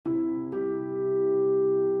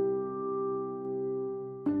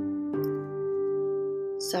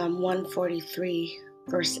Psalm 143,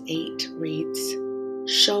 verse 8 reads,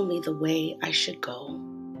 "Show me the way I should go,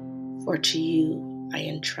 for to you I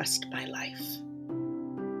entrust my life."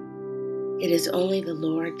 It is only the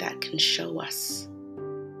Lord that can show us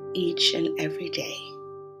each and every day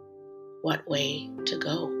what way to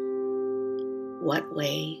go, what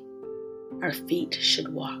way our feet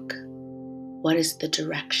should walk, what is the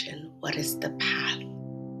direction, what is the path.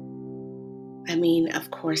 Of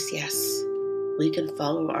course, yes, we can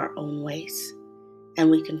follow our own ways and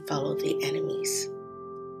we can follow the enemy's.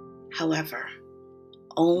 However,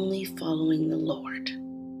 only following the Lord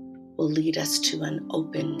will lead us to an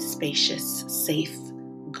open, spacious, safe,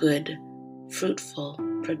 good, fruitful,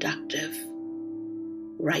 productive,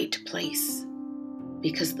 right place,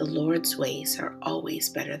 because the Lord's ways are always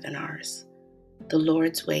better than ours. The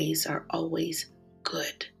Lord's ways are always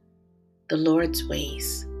good. The Lord's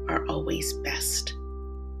ways are always best.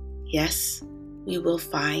 Yes, we will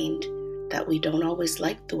find that we don't always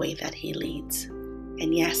like the way that He leads.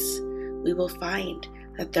 And yes, we will find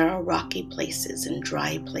that there are rocky places and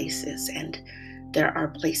dry places, and there are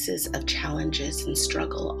places of challenges and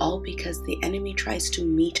struggle, all because the enemy tries to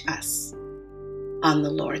meet us on the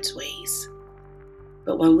Lord's ways.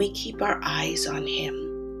 But when we keep our eyes on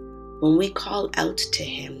Him, when we call out to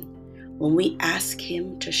Him, when we ask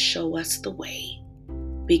Him to show us the way,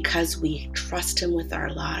 because we trust Him with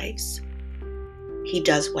our lives, He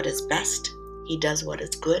does what is best, He does what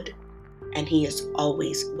is good, and He is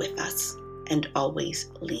always with us and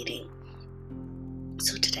always leading.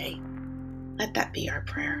 So today, let that be our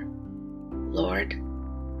prayer. Lord,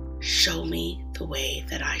 show me the way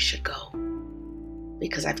that I should go,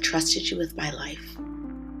 because I've trusted You with my life,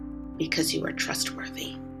 because You are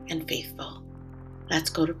trustworthy and faithful.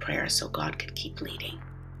 Let's go to prayer so God can keep leading.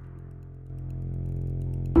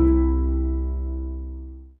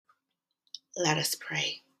 Let us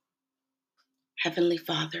pray. Heavenly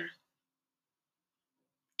Father,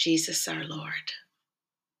 Jesus our Lord,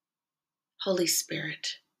 Holy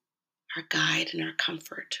Spirit, our guide and our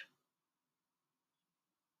comfort,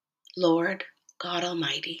 Lord God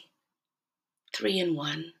Almighty, three in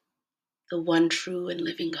one, the one true and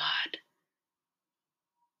living God,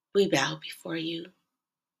 we bow before You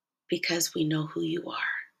because we know who You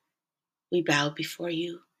are. We bow before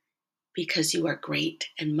You because You are great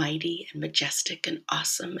and mighty and majestic and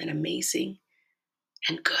awesome and amazing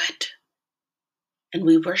and good. And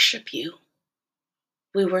we worship You.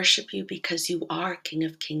 We worship You because You are King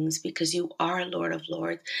of Kings, because You are Lord of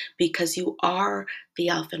Lords, because You are the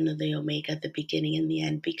Alpha and the Omega, the beginning and the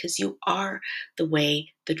end, because You are the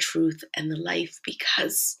way, the truth, and the life,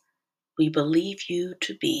 because we believe You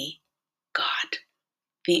to be God,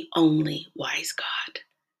 the only wise God.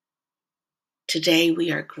 Today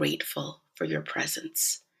we are grateful for Your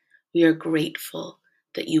presence. We are grateful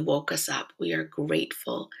that You woke us up. We are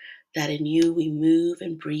grateful that in You we move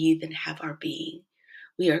and breathe and have our being.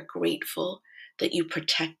 We are grateful that You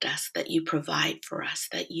protect us, that You provide for us,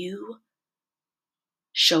 that You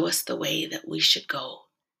show us the way that we should go,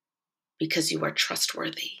 because You are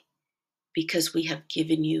trustworthy, because we have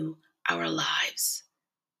given You our lives.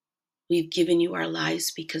 We've given You our lives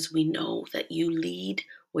because we know that You lead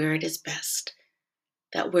where it is best,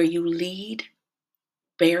 that where You lead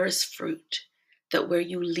bears fruit, that where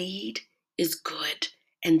You lead is good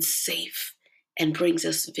and safe and brings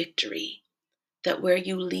us victory, that where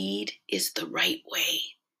You lead is the right way.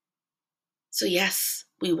 So yes,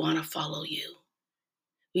 we want to follow You.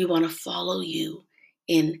 We want to follow You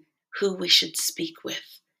in who we should speak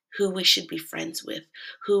with, who we should be friends with,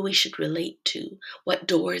 who we should relate to, what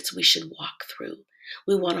doors we should walk through.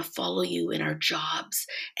 We want to follow You in our jobs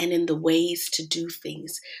and in the ways to do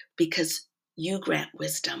things, because You grant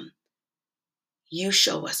wisdom. You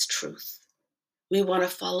show us truth. We want to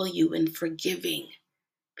follow You in forgiving,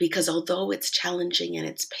 because although it's challenging and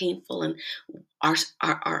it's painful and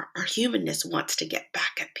our humanness wants to get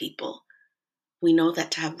back at people, we know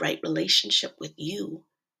that to have right relationship with You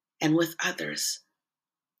and with others,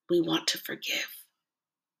 we want to forgive.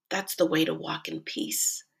 That's the way to walk in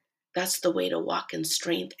peace. That's the way to walk in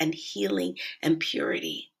strength and healing and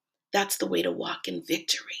purity. That's the way to walk in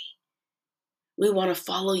victory. We want to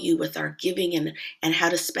follow You with our giving and how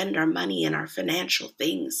to spend our money and our financial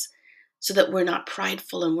things, so that we're not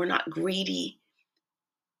prideful and we're not greedy,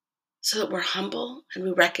 so that we're humble and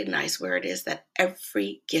we recognize where it is that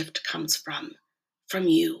every gift comes from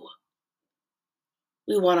You.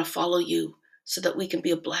 We want to follow You so that we can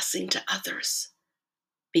be a blessing to others,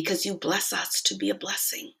 because You bless us to be a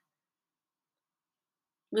blessing.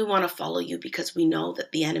 We want to follow You because we know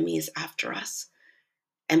that the enemy is after us,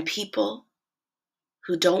 and people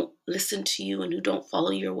who don't listen to you and who don't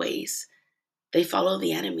follow your ways. They follow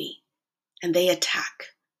the enemy and they attack.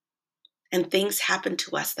 And things happen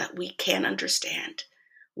to us that we can't understand.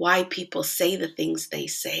 Why people say the things they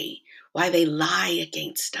say, why they lie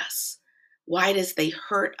against us, why does they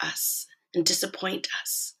hurt us and disappoint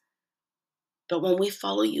us. But when we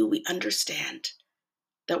follow you, we understand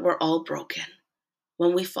that we're all broken.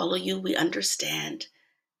 When we follow you, we understand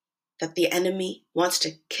that the enemy wants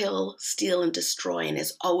to kill, steal, and destroy and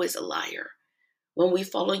is always a liar. When we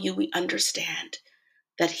follow you, we understand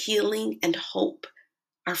that healing and hope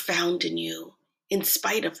are found in you in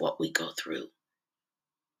spite of what we go through.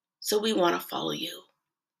 So we want to follow you.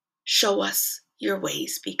 Show us your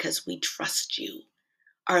ways because we trust you.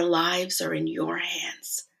 Our lives are in your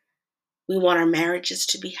hands. We want our marriages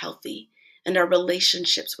to be healthy and our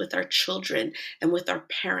relationships with our children and with our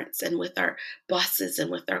parents and with our bosses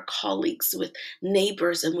and with our colleagues, with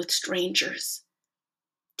neighbors and with strangers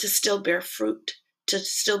to still bear fruit, to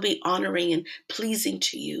still be honoring and pleasing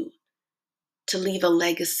to you, to leave a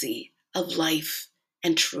legacy of life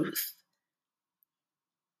and truth.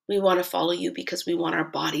 We want to follow you because we want our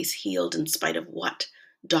bodies healed in spite of what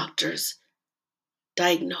doctors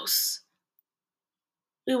diagnose.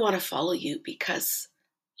 We want to follow you because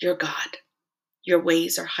you're God. Your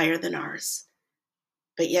ways are higher than ours,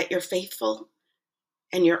 but yet you're faithful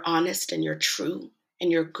and you're honest and you're true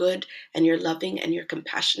and you're good and you're loving and you're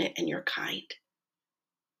compassionate and you're kind.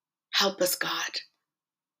 Help us, God,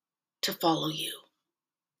 to follow you,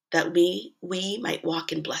 that we might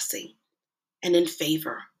walk in blessing and in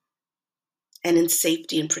favor and in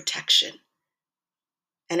safety and protection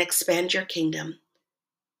and expand your kingdom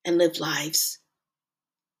and live lives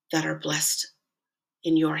that are blessed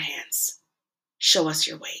in your hands. Show us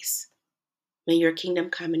your ways. May your kingdom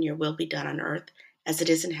come and your will be done on earth as it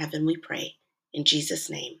is in heaven, we pray. In Jesus'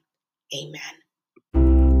 name, amen.